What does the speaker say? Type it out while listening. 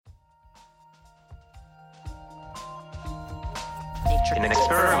nature. An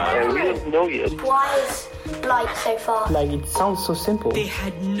experiment. We don't know yet. Why is light so fast? Like, it sounds so simple. They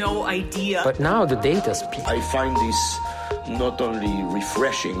had no idea. But now the data speaks. I find this not only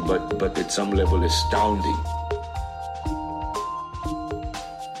refreshing, but at some level astounding.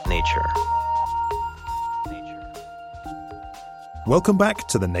 Nature. Welcome back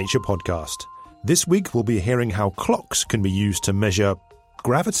to the Nature Podcast. This week we'll be hearing how clocks can be used to measure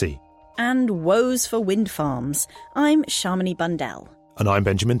gravity. And woes for wind farms. I'm Shamini Bundell. And I'm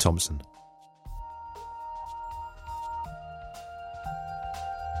Benjamin Thompson.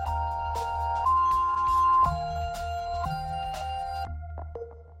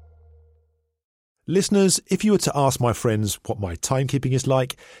 Listeners, if you were to ask my friends what my timekeeping is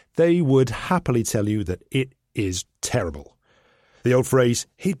like, they would happily tell you that it is terrible. The old phrase,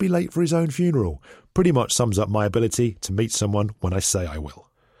 he'd be late for his own funeral, pretty much sums up my ability to meet someone when I say I will.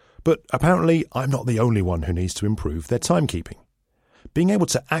 But apparently, I'm not the only one who needs to improve their timekeeping. Being able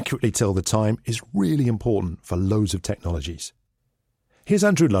to accurately tell the time is really important for loads of technologies. Here's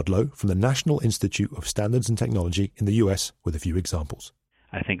Andrew Ludlow from the National Institute of Standards and Technology in the US with a few examples.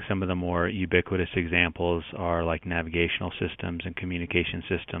 I think some of the more ubiquitous examples are like navigational systems and communication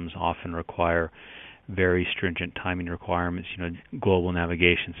systems often require very stringent timing requirements. Global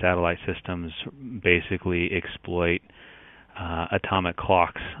navigation satellite systems basically exploit atomic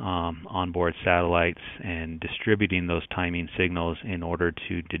clocks on board satellites and distributing those timing signals in order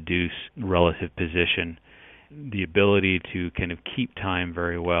to deduce relative position. The ability to kind of keep time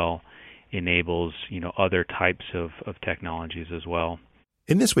very well enables, other types of technologies as well.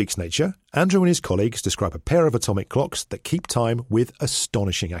 In this week's Nature, Andrew and his colleagues describe a pair of atomic clocks that keep time with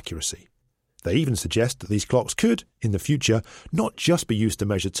astonishing accuracy. They even suggest that these clocks could, in the future, not just be used to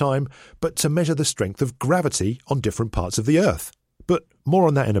measure time, but to measure the strength of gravity on different parts of the Earth. But more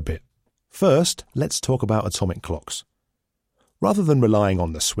on that in a bit. First, let's talk about atomic clocks. Rather than relying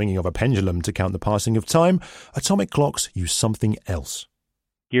on the swinging of a pendulum to count the passing of time, atomic clocks use something else.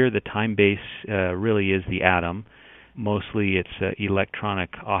 Here, the time base really is the atom. Mostly it's electronic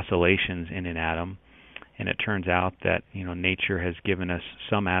oscillations in an atom. And it turns out that, nature has given us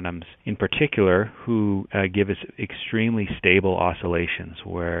some atoms in particular who give us extremely stable oscillations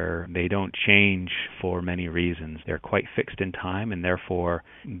where they don't change for many reasons. They're quite fixed in time, and therefore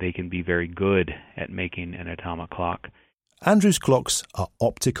they can be very good at making an atomic clock. Andrew's clocks are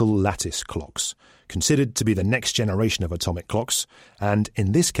optical lattice clocks, considered to be the next generation of atomic clocks, and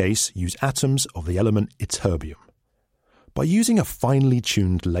in this case use atoms of the element ytterbium. By using a finely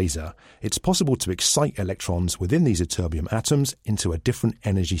tuned laser, it's possible to excite electrons within these ytterbium atoms into a different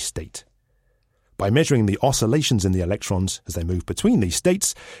energy state. By measuring the oscillations in the electrons as they move between these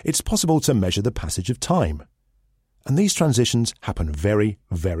states, it's possible to measure the passage of time. And these transitions happen very,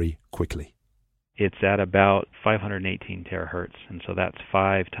 very quickly. It's at about 518 terahertz, and so that's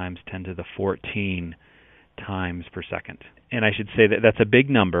 5 times 10 to the 14 times per second. And I should say that that's a big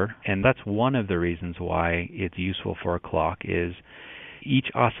number, and that's one of the reasons why it's useful for a clock is each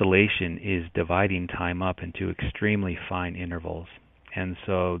oscillation is dividing time up into extremely fine intervals. And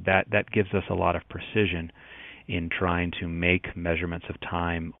so that gives us a lot of precision in trying to make measurements of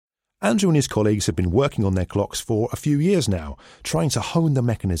time. Andrew and his colleagues have been working on their clocks for a few years now, trying to hone the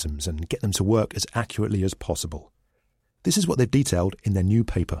mechanisms and get them to work as accurately as possible. This is what they've detailed in their new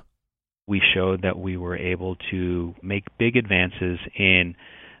paper. We showed that we were able to make big advances in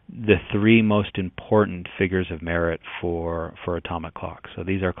the 3 most important figures of merit for atomic clocks. So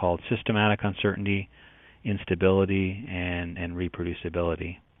these are called systematic uncertainty, instability, and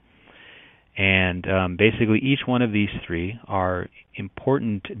reproducibility. And basically each one of these 3 are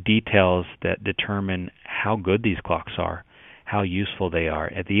important details that determine how good these clocks are, how useful they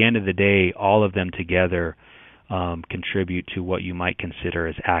are. At the end of the day, all of them together contribute to what you might consider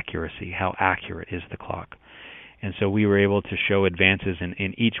as accuracy. How accurate is the clock? And so we were able to show advances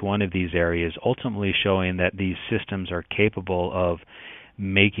in each one of these areas, ultimately showing that these systems are capable of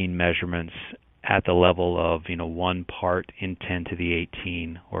making measurements at the level of 1 part in 10 to the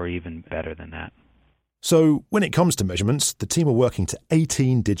 18, or even better than that. So when it comes to measurements, the team are working to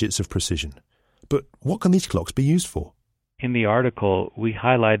 18 digits of precision. But what can these clocks be used for? In the article, we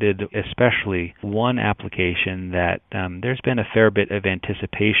highlighted especially one application that there's been a fair bit of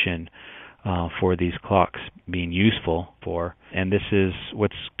anticipation for these clocks being useful for, and this is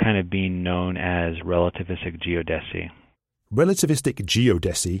what's kind of being known as relativistic geodesy. Relativistic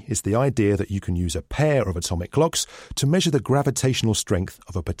geodesy is the idea that you can use a pair of atomic clocks to measure the gravitational strength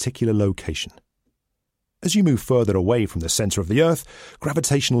of a particular location. As you move further away from the center of the Earth,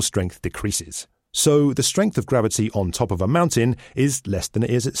 gravitational strength decreases. So the strength of gravity on top of a mountain is less than it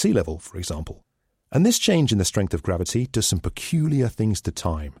is at sea level, for example. And this change in the strength of gravity does some peculiar things to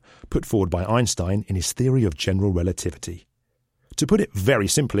time, put forward by Einstein in his theory of general relativity. To put it very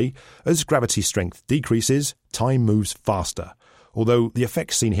simply, as gravity strength decreases, time moves faster, although the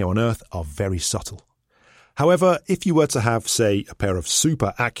effects seen here on Earth are very subtle. However, if you were to have, say, a pair of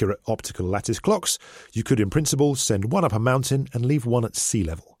super-accurate optical lattice clocks, you could in principle send one up a mountain and leave one at sea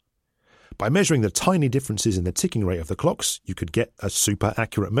level. By measuring the tiny differences in the ticking rate of the clocks, you could get a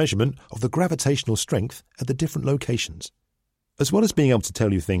super-accurate measurement of the gravitational strength at the different locations. As well as being able to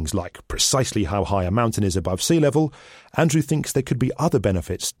tell you things like precisely how high a mountain is above sea level, Andrew thinks there could be other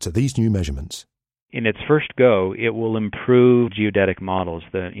benefits to these new measurements. In its first go, it will improve geodetic models,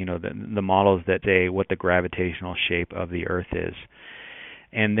 the models that say what the gravitational shape of the Earth is.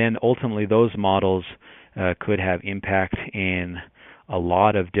 And then ultimately those models could have impact in a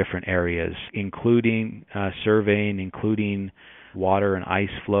lot of different areas, including surveying, including water and ice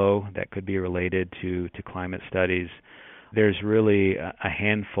flow that could be related to climate studies. There's really a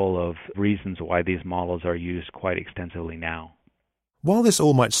handful of reasons why these models are used quite extensively now. While this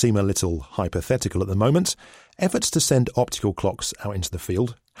all might seem a little hypothetical at the moment, efforts to send optical clocks out into the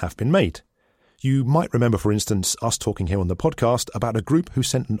field have been made. You might remember, for instance, us talking here on the podcast about a group who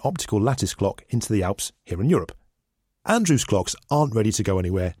sent an optical lattice clock into the Alps here in Europe. Andrew's clocks aren't ready to go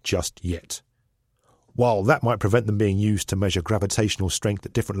anywhere just yet. While that might prevent them being used to measure gravitational strength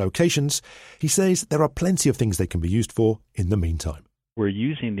at different locations, he says there are plenty of things they can be used for in the meantime. We're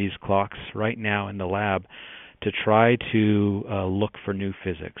using these clocks right now in the lab to try to look for new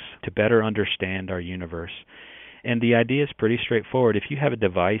physics, to better understand our universe. And the idea is pretty straightforward. If you have a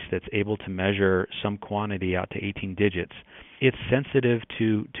device that's able to measure some quantity out to 18 digits, it's sensitive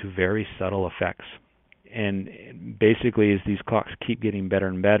to very subtle effects. And basically, as these clocks keep getting better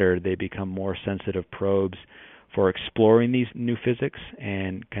and better, they become more sensitive probes for exploring these new physics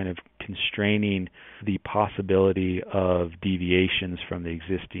and kind of constraining the possibility of deviations from the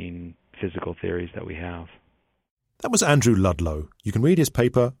existing physical theories that we have. That was Andrew Ludlow. You can read his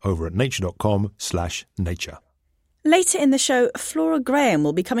paper over at nature.com/nature. Later in the show, Flora Graham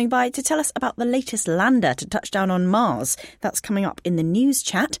will be coming by to tell us about the latest lander to touch down on Mars. That's coming up in the news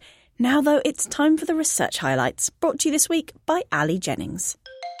chat. Now, though, it's time for the research highlights, brought to you this week by Ali Jennings.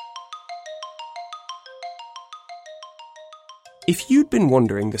 If you'd been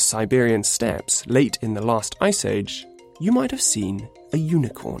wandering the Siberian steppes late in the last ice age, you might have seen a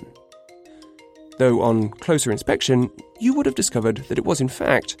unicorn. Though on closer inspection, you would have discovered that it was in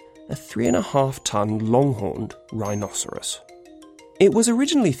fact a 3.5-ton longhorned rhinoceros. It was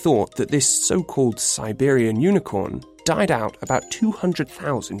originally thought that this so-called Siberian unicorn died out about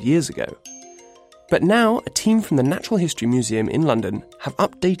 200,000 years ago. But now a team from the Natural History Museum in London have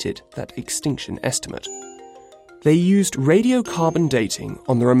updated that extinction estimate. They used radiocarbon dating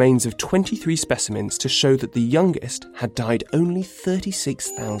on the remains of 23 specimens to show that the youngest had died only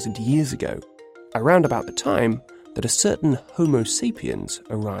 36,000 years ago, around about the time that a certain Homo sapiens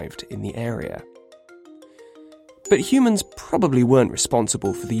arrived in the area. But humans probably weren't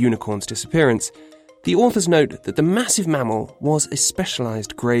responsible for the unicorn's disappearance. The authors note that the massive mammal was a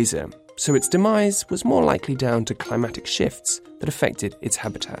specialised grazer, so its demise was more likely down to climatic shifts that affected its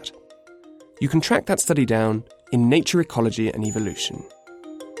habitat. You can track that study down in Nature, Ecology and Evolution.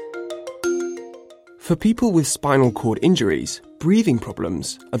 For people with spinal cord injuries, breathing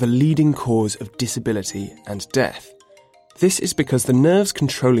problems are the leading cause of disability and death. This is because the nerves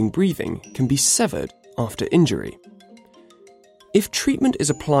controlling breathing can be severed after injury. If treatment is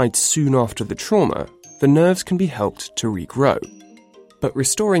applied soon after the trauma, the nerves can be helped to regrow. But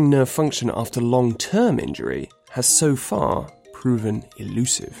restoring nerve function after long-term injury has so far proven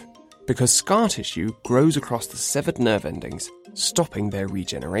elusive, because scar tissue grows across the severed nerve endings, stopping their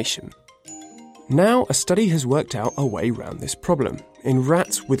regeneration. Now, a study has worked out a way around this problem in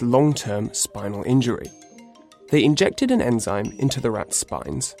rats with long-term spinal injury. They injected an enzyme into the rat's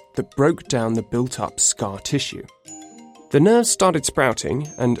spines that broke down the built-up scar tissue. The nerves started sprouting,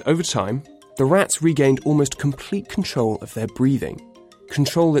 and over time, the rats regained almost complete control of their breathing,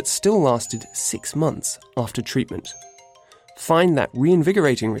 control that still lasted 6 months after treatment. Find that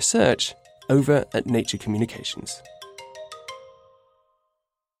reinvigorating research over at Nature Communications.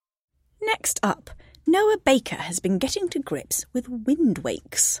 Next up, Noah Baker has been getting to grips with wind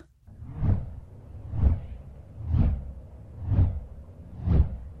wakes.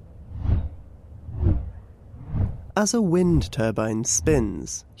 As a wind turbine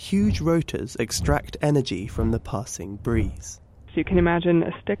spins, huge rotors extract energy from the passing breeze. So you can imagine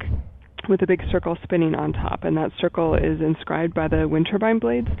a stick with a big circle spinning on top, and that circle is inscribed by the wind turbine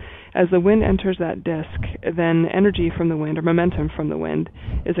blades. As the wind enters that disk, then energy from the wind, or momentum from the wind,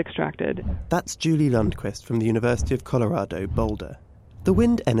 is extracted. That's Julie Lundquist from the University of Colorado, Boulder. The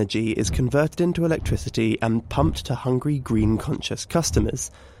wind energy is converted into electricity and pumped to hungry, green-conscious customers.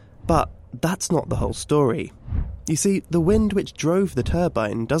 But that's not the whole story. You see, the wind which drove the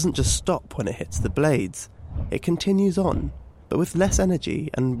turbine doesn't just stop when it hits the blades. It continues on, but with less energy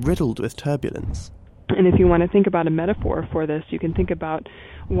and riddled with turbulence. And if you want to think about a metaphor for this, you can think about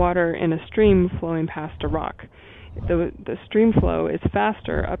water in a stream flowing past a rock. The stream flow is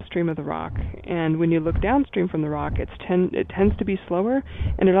faster upstream of the rock, and when you look downstream from the rock, it tends to be slower,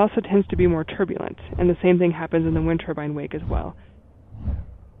 and it also tends to be more turbulent. And the same thing happens in the wind turbine wake as well.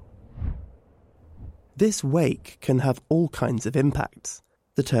 This wake can have all kinds of impacts.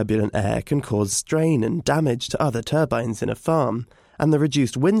 The turbulent air can cause strain and damage to other turbines in a farm, and the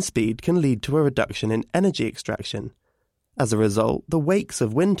reduced wind speed can lead to a reduction in energy extraction. As a result, the wakes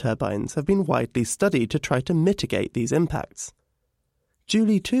of wind turbines have been widely studied to try to mitigate these impacts.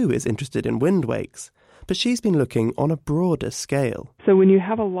 Julie, too, is interested in wind wakes, but she's been looking on a broader scale. So when you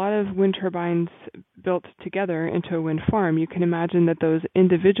have a lot of wind turbines built together into a wind farm, you can imagine that those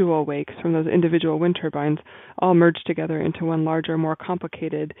individual wakes from those individual wind turbines all merge together into one larger, more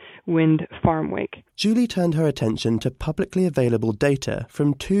complicated wind farm wake. Julie turned her attention to publicly available data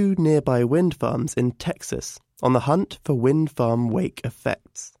from 2 nearby wind farms in Texas on the hunt for wind farm wake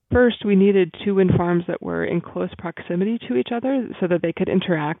effects. First, we needed 2 wind farms that were in close proximity to each other so that they could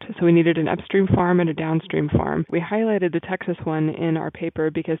interact. So we needed an upstream farm and a downstream farm. We highlighted the Texas one in our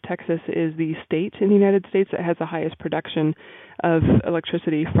paper because Texas is the state in the United States that has the highest production of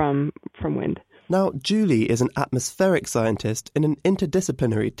electricity from wind. Now, Julie is an atmospheric scientist in an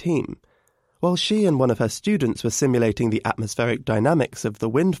interdisciplinary team. While she and one of her students were simulating the atmospheric dynamics of the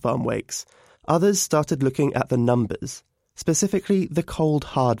wind farm wakes, others started looking at the numbers, specifically the cold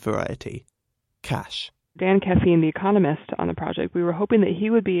hard variety, cash. Dan Caffeine, the economist on the project, we were hoping that he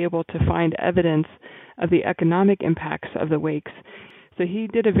would be able to find evidence of the economic impacts of the wakes. So he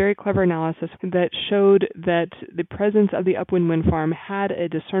did a very clever analysis that showed that the presence of the upwind wind farm had a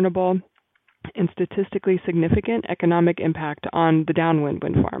discernible and statistically significant economic impact on the downwind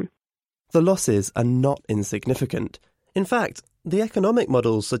wind farm. The losses are not insignificant. In fact, the economic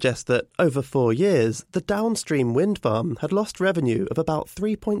models suggest that over 4 years, the downstream wind farm had lost revenue of about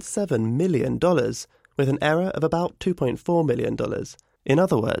 $3.7 million, with an error of about $2.4 million. In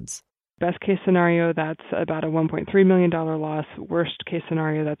other words, best case scenario, that's about a $1.3 million loss. Worst case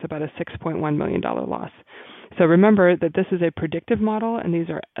scenario, that's about a $6.1 million loss. So remember that this is a predictive model and these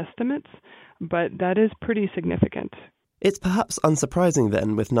are estimates, but that is pretty significant. It's perhaps unsurprising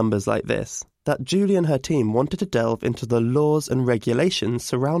then, with numbers like this, that Julie and her team wanted to delve into the laws and regulations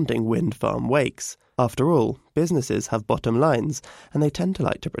surrounding wind farm wakes. After all, businesses have bottom lines, and they tend to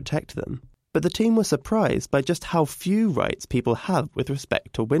like to protect them. But the team was surprised by just how few rights people have with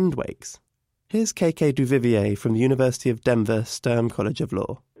respect to wind wakes. Here's KK Duvivier from the University of Denver Stern College of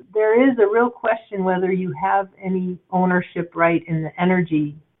Law. There is a real question whether you have any ownership right in the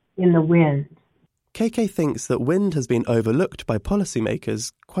energy in the wind. KK thinks that wind has been overlooked by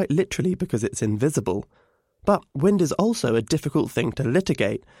policymakers, quite literally because it's invisible. But wind is also a difficult thing to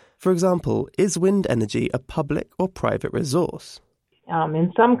litigate. For example, is wind energy a public or private resource?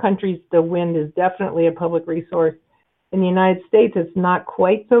 In some countries, the wind is definitely a public resource. In the United States, it's not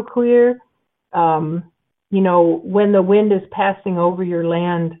quite so clear. When the wind is passing over your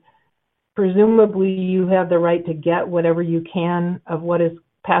land, presumably you have the right to get whatever you can of what is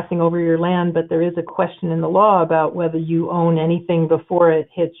passing over your land, but there is a question in the law about whether you own anything before it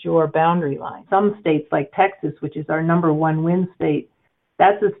hits your boundary line. Some states like Texas, which is our number 1 wind state,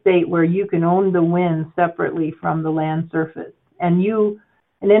 that's a state where you can own the wind separately from the land surface. And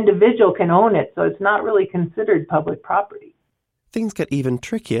an individual can own it, so it's not really considered public property. Things get even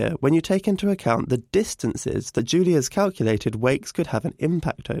trickier when you take into account the distances that Julie has calculated wakes could have an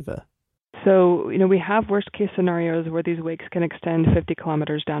impact over. So, we have worst-case scenarios where these wakes can extend 50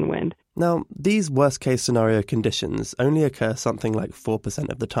 kilometers downwind. Now, these worst-case scenario conditions only occur something like 4%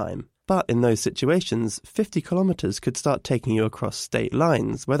 of the time. But in those situations, 50 kilometers could start taking you across state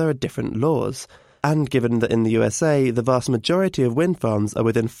lines where there are different laws. And given that in the USA, the vast majority of wind farms are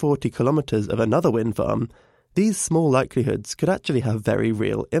within 40 kilometers of another wind farm, these small likelihoods could actually have very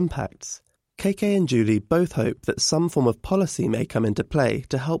real impacts. KK and Julie both hope that some form of policy may come into play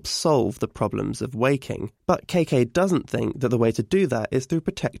to help solve the problems of waking. But KK doesn't think that the way to do that is through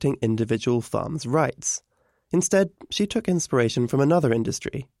protecting individual farms' rights. Instead, she took inspiration from another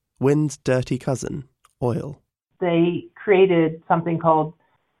industry, wind's dirty cousin, oil. They created something called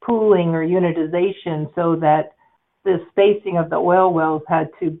pooling or unitization, so that the spacing of the oil wells had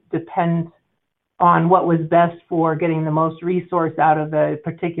to depend on what was best for getting the most resource out of a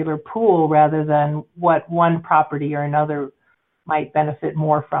particular pool rather than what one property or another might benefit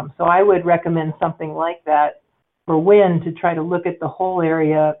more from. So I would recommend something like that for wind, to try to look at the whole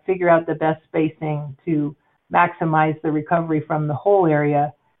area, figure out the best spacing to maximize the recovery from the whole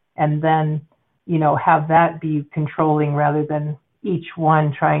area, and then, have that be controlling rather than each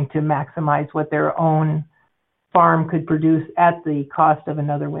one trying to maximize what their own farm could produce at the cost of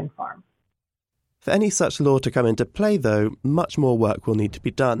another wind farm. For any such law to come into play, though, much more work will need to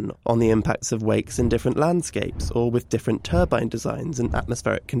be done on the impacts of wakes in different landscapes or with different turbine designs and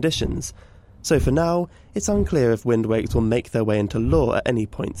atmospheric conditions. So for now, it's unclear if wind wakes will make their way into law at any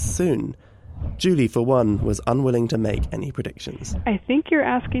point soon. Julie, for one, was unwilling to make any predictions. I think you're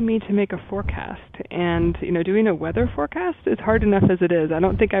asking me to make a forecast, and, doing a weather forecast is hard enough as it is. I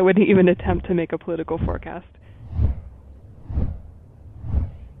don't think I would even attempt to make a political forecast.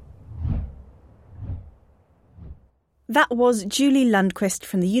 That was Julie Lundquist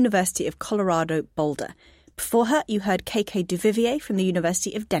from the University of Colorado Boulder. Before her, you heard KK Duvivier from the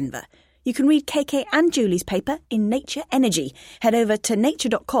University of Denver. You can read KK and Julie's paper in Nature Energy. Head over to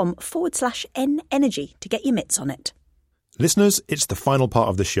nature.com/nenergy to get your mitts on it. Listeners, it's the final part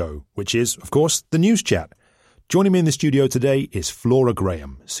of the show, which is, of course, the news chat. Joining me in the studio today is Flora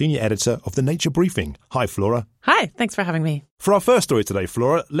Graham, Senior Editor of the Nature Briefing. Hi, Flora. Hi, thanks for having me. For our first story today,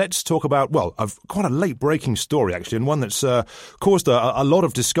 Flora, let's talk about, quite a late-breaking story, actually, and one that's caused a lot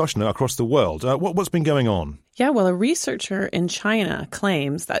of discussion across the world. What's been going on? Yeah, well, a researcher in China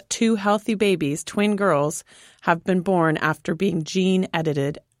claims that 2 healthy babies, twin girls, have been born after being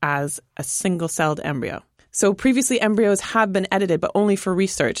gene-edited as a single-celled embryo. So previously embryos have been edited, but only for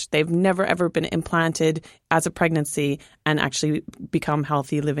research. They've never, ever been implanted as a pregnancy and actually become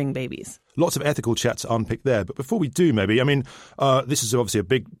healthy living babies. Lots of ethical chat to unpick there. But before we do, this is obviously a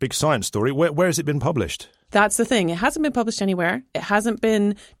big science story. Where has it been published? That's the thing. It hasn't been published anywhere. It hasn't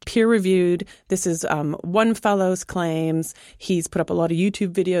been peer-reviewed. This is one fellow's claims. He's put up a lot of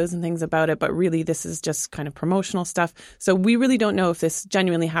YouTube videos and things about it, but really this is just kind of promotional stuff. So we really don't know if this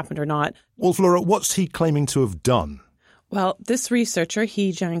genuinely happened or not. Well, Flora, what's he claiming to have done? Well, this researcher,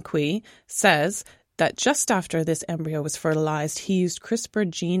 He Jiankui, says that just after this embryo was fertilized, he used CRISPR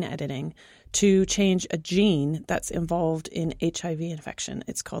gene editing to change a gene that's involved in HIV infection.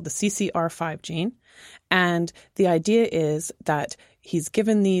 It's called the CCR5 gene. And the idea is that he's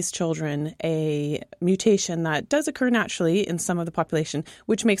given these children a mutation that does occur naturally in some of the population,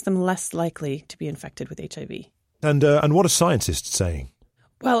 which makes them less likely to be infected with HIV. And what are scientists saying?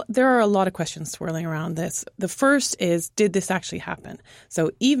 Well, there are a lot of questions swirling around this. The first is, did this actually happen? So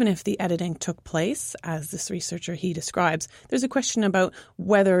even if the editing took place, as this researcher he describes, there's a question about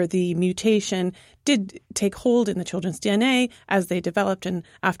whether the mutation did take hold in the children's DNA as they developed and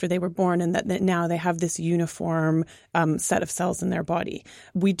after they were born, and that now they have this uniform set of cells in their body.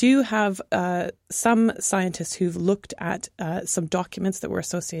 We do have some scientists who've looked at some documents that were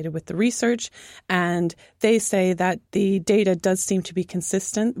associated with the research, and they say that the data does seem to be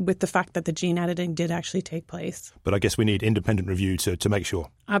consistent with the fact that the gene editing did actually take place. But I guess we need independent review to make sure.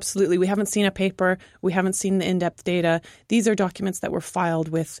 Absolutely. We haven't seen a paper. We haven't seen the in-depth data. These are documents that were filed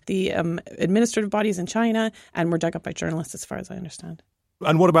with the administrative bodies in China and were dug up by journalists, as far as I understand.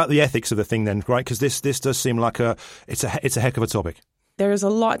 And what about the ethics of the thing then, right? Because this does seem like it's a heck of a topic. There's a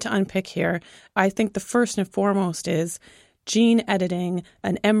lot to unpick here. I think the first and foremost is gene editing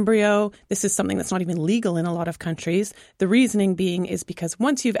an embryo. This is something that's not even legal in a lot of countries. The reasoning being is because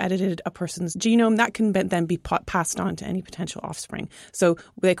once you've edited a person's genome, that can then be passed on to any potential offspring. So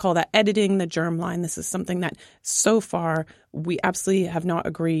they call that editing the germline. This is something that so far we absolutely have not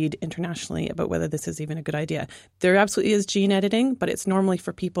agreed internationally about whether this is even a good idea. There absolutely is gene editing, but it's normally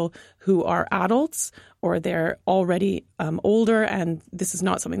for people who are adults or they're already older, and this is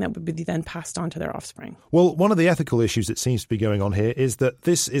not something that would be then passed on to their offspring. Well, one of the ethical issues that seems to be going on here is that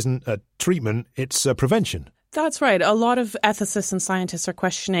this isn't a treatment, it's a prevention. That's right. A lot of ethicists and scientists are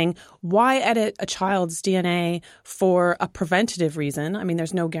questioning why edit a child's DNA for a preventative reason. I mean,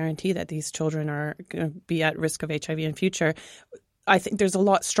 there's no guarantee that these children are going to be at risk of HIV in future. I think there's a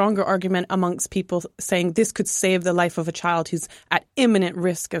lot stronger argument amongst people saying this could save the life of a child who's at imminent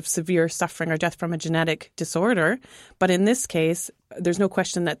risk of severe suffering or death from a genetic disorder. But in this case, there's no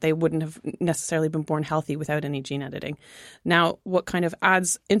question that they wouldn't have necessarily been born healthy without any gene editing. Now, what kind of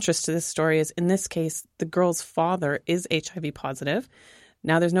adds interest to this story is, in this case, the girl's father is HIV positive.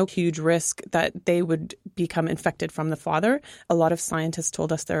 Now, there's no huge risk that they would become infected from the father. A lot of scientists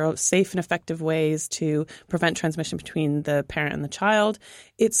told us there are safe and effective ways to prevent transmission between the parent and the child.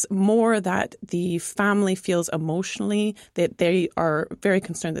 It's more that the family feels emotionally that they are very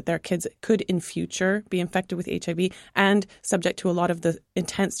concerned that their kids could in future be infected with HIV and subject to a lot of the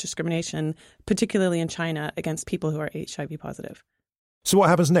intense discrimination, particularly in China, against people who are HIV positive. So what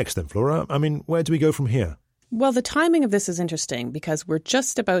happens next then, Flora? I mean, where do we go from here? Well, the timing of this is interesting because we're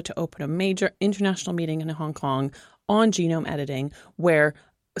just about to open a major international meeting in Hong Kong on genome editing where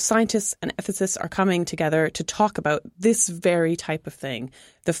scientists and ethicists are coming together to talk about this very type of thing.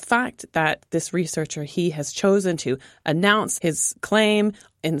 The fact that this researcher, he has chosen to announce his claim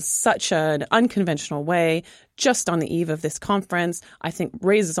in such an unconventional way just on the eve of this conference, I think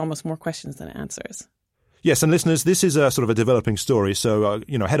raises almost more questions than it answers. Yes, and listeners, this is a sort of a developing story, so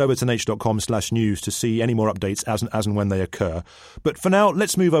head over to nature.com/news to see any more updates as and when they occur. But for now,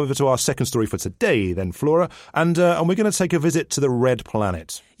 let's move over to our second story for today then, Flora, and we're going to take a visit to the Red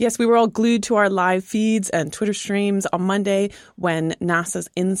Planet. Yes, we were all glued to our live feeds and Twitter streams on Monday when NASA's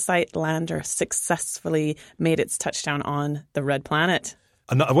InSight lander successfully made its touchdown on the Red Planet.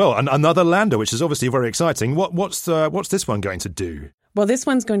 Another lander, which is obviously very exciting. What's this one going to do? Well, this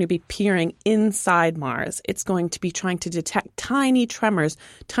one's going to be peering inside Mars. It's going to be trying to detect tiny tremors,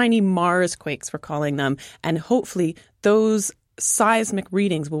 tiny Mars quakes, we're calling them. And hopefully those seismic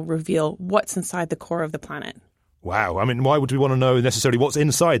readings will reveal what's inside the core of the planet. Wow. I mean, why would we want to know necessarily what's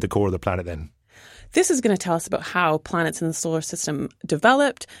inside the core of the planet then? This is going to tell us about how planets in the solar system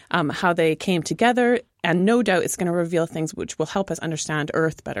developed, how they came together, and no doubt it's going to reveal things which will help us understand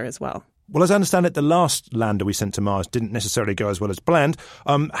Earth better as well. Well, as I understand it, the last lander we sent to Mars didn't necessarily go as well as planned.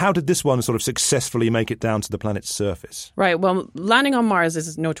 How did this one sort of successfully make it down to the planet's surface? Right. Well, landing on Mars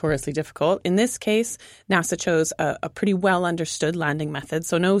is notoriously difficult. In this case, NASA chose a pretty well-understood landing method,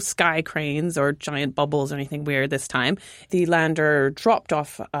 so no sky cranes or giant bubbles or anything weird this time. The lander dropped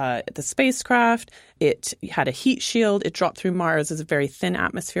off the spacecraft. It had a heat shield. It dropped through Mars as a very thin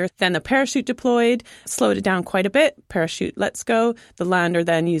atmosphere. Then the parachute deployed, slowed it down quite a bit. Parachute lets go. The lander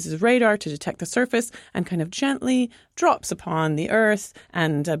then uses radar to detect the surface and kind of gently drops upon the Earth,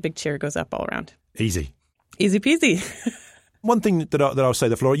 and a big cheer goes up all around. Easy. Easy peasy. One thing that I'll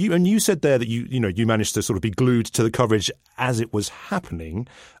say, Flora, you said there that you managed to sort of be glued to the coverage as it was happening.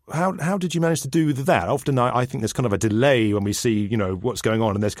 How did you manage to do that? Often I think there's kind of a delay when we see, what's going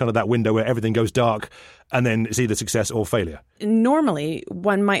on, and there's kind of that window where everything goes dark and then it's either success or failure. Normally,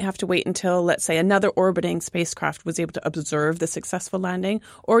 one might have to wait until, let's say, another orbiting spacecraft was able to observe the successful landing,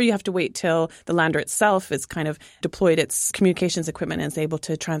 or you have to wait till the lander itself has kind of deployed its communications equipment and is able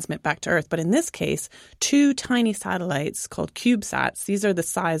to transmit back to Earth. But in this case, two tiny satellites called CubeSats, these are the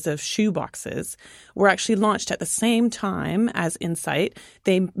size of shoeboxes, were actually launched at the same time as InSight.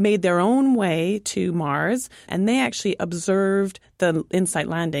 They made their own way to Mars, and they actually observed the InSight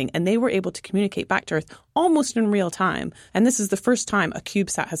landing, and they were able to communicate back to Earth almost in real time. And this is the first time a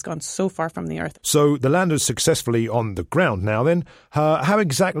CubeSat has gone so far from the Earth. So the lander's successfully on the ground now then. How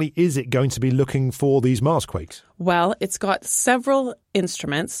exactly is it going to be looking for these Mars quakes? Well, it's got several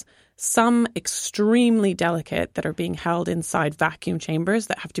instruments, some extremely delicate that are being held inside vacuum chambers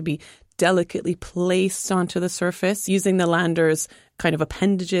that have to be delicately placed onto the surface using the lander's kind of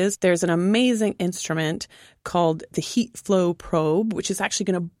appendages. There's an amazing instrument called the Heat Flow Probe, which is actually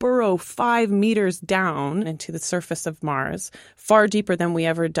going to burrow 5 meters down into the surface of Mars, far deeper than we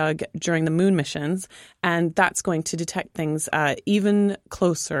ever dug during the moon missions. And that's going to detect things even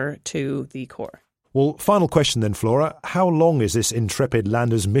closer to the core. Well, final question then, Flora. How long is this Intrepid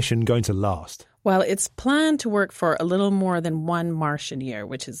lander's mission going to last? Well, it's planned to work for a little more than 1 Martian year,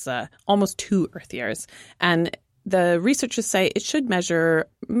 which is almost 2 Earth years. And the researchers say it should measure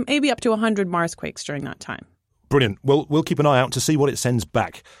maybe up to 100 Mars quakes during that time. Brilliant. Well, we'll keep an eye out to see what it sends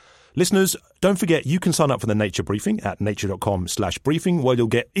back. Listeners, don't forget you can sign up for the Nature Briefing at nature.com/briefing, where you'll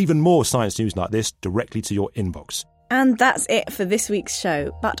get even more science news like this directly to your inbox. And that's it for this week's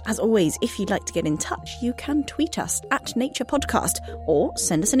show. But as always, if you'd like to get in touch, you can tweet us at Nature Podcast or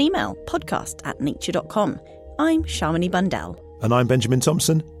send us an email, podcast@nature.com. I'm Shamini Bundell. And I'm Benjamin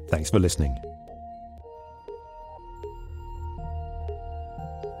Thompson. Thanks for listening.